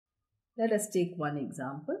Let us take one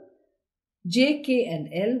example. J, K and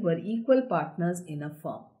L were equal partners in a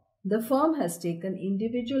firm. The firm has taken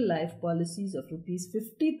individual life policies of rupees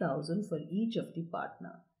 50,000 for each of the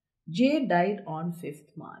partner. J died on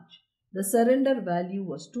 5th March. The surrender value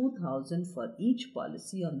was 2,000 for each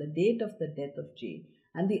policy on the date of the death of J,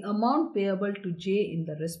 and the amount payable to J in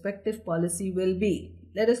the respective policy will be.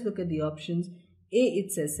 Let us look at the options. A,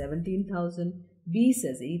 it says 17,000, B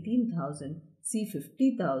says 18,000, C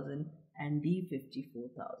 50,000 and D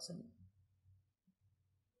 54,000.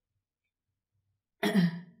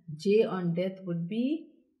 J on death would be,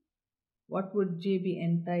 what would J be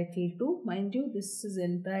entitled to? Mind you, this is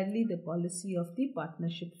entirely the policy of the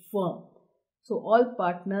partnership firm. So all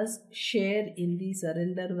partners share in the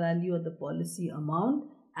surrender value of the policy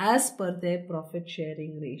amount as per their profit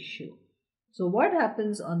sharing ratio. So what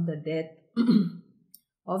happens on the death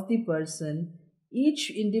of the person?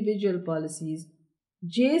 Each individual policies,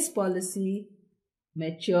 J's policy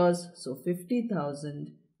matures, so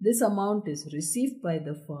 50,000. This amount is received by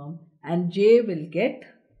the firm and J will get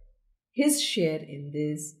his share in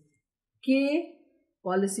this. K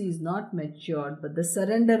policy is not matured but the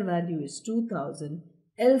surrender value is 2,000.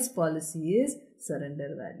 L's policy is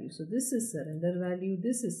surrender value. So this is surrender value,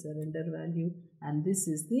 this is surrender value and this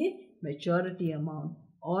is the maturity amount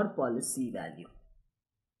or policy value.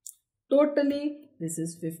 Totally this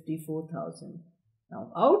is 54,000.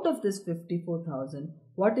 Now out of this 54,000,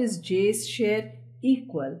 what is J's share?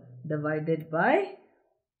 Equal divided by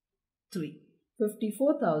 3.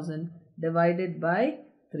 54,000 divided by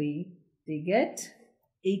 3, they get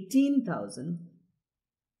 18,000.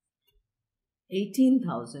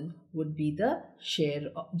 18,000 would be the share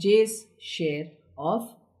of J's share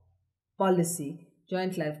of policy,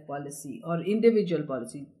 joint life policy or individual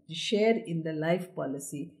policy, the share in the life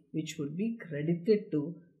policy which would be credited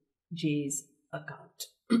to J's account.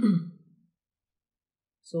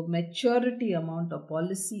 So maturity amount or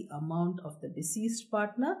policy amount of the deceased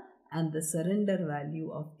partner and the surrender value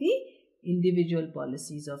of the individual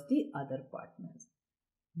policies of the other partners.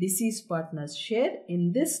 Deceased partner's share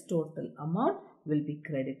in this total amount will be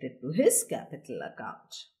credited to his capital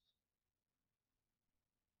account.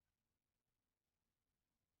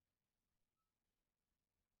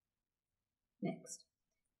 Next,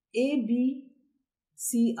 A, B,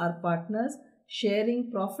 C are partners sharing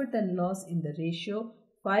profit and loss in the ratio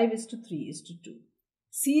 5:3:2.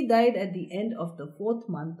 C died at the end of the 4th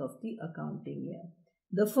month of the accounting year.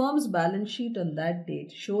 The firm's balance sheet on that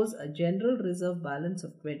date shows a general reserve balance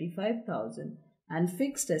of 25,000 and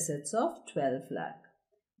fixed assets of 12 lakh.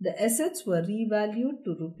 The assets were revalued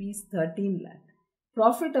to rupees 13 lakh.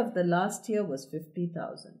 Profit of the last year was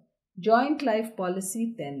 50,000. Joint life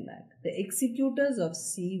policy 10 lakh. The executors of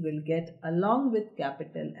C will get along with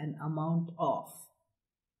capital an amount of.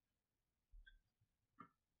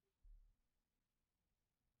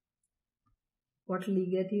 What will he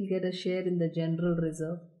get? He'll get a share in the general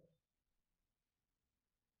reserve.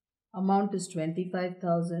 Amount is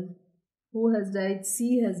 25,000. Who has died?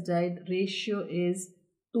 C has died. Ratio is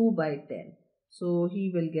 2/10. So he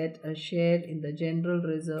will get a share in the general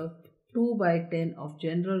reserve. 2/10 of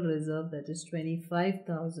general reserve, that is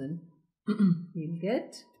 25,000. He'll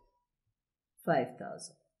get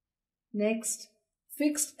 5,000. Next,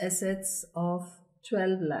 fixed assets of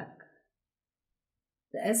 12 lakh.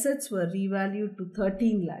 The assets were revalued to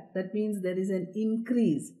 13 lakh. That means there is an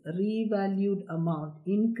increase, revalued amount,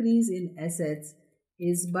 increase in assets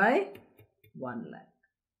is by 1 lakh.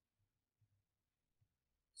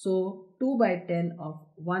 So 2/10 of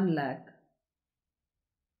 1 lakh,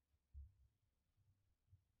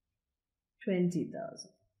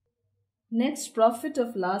 20,000. Next, profit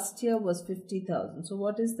of last year was 50,000. So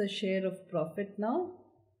what is the share of profit now?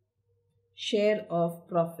 Share of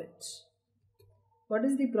profit. What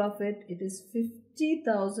is the profit? It is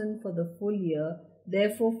 50,000 for the full year.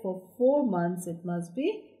 Therefore, for 4 months, it must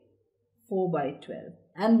be 4/12.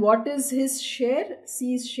 And what is his share?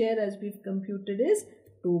 C's share, as we've computed, is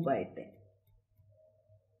 2/10.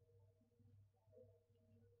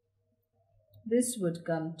 This would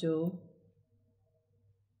come to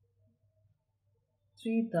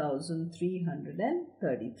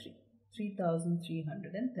 3,333.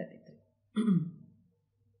 3,333.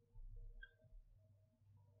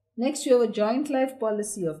 Next, you have a joint life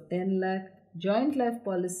policy of 10 lakh. Joint life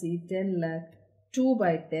policy 10 lakh,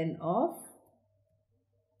 2/10 of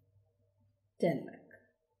 10 lakh.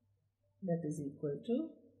 That is equal to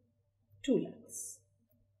 2 lakhs.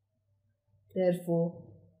 Therefore,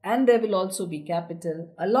 and there will also be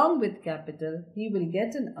capital. Along with capital, he will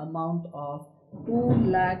get an amount of 2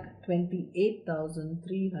 lakh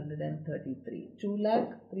 2,28,333.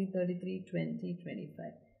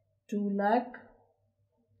 2,333,2025.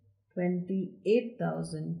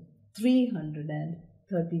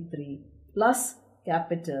 2,28,333 plus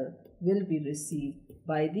capital will be received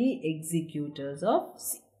by the executors of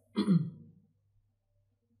C.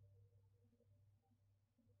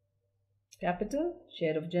 Capital,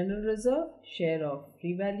 share of general reserve, share of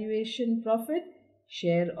revaluation profit,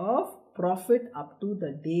 share of profit up to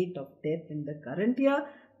the date of death in the current year,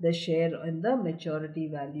 the share in the maturity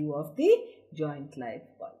value of the joint life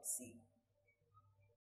policy.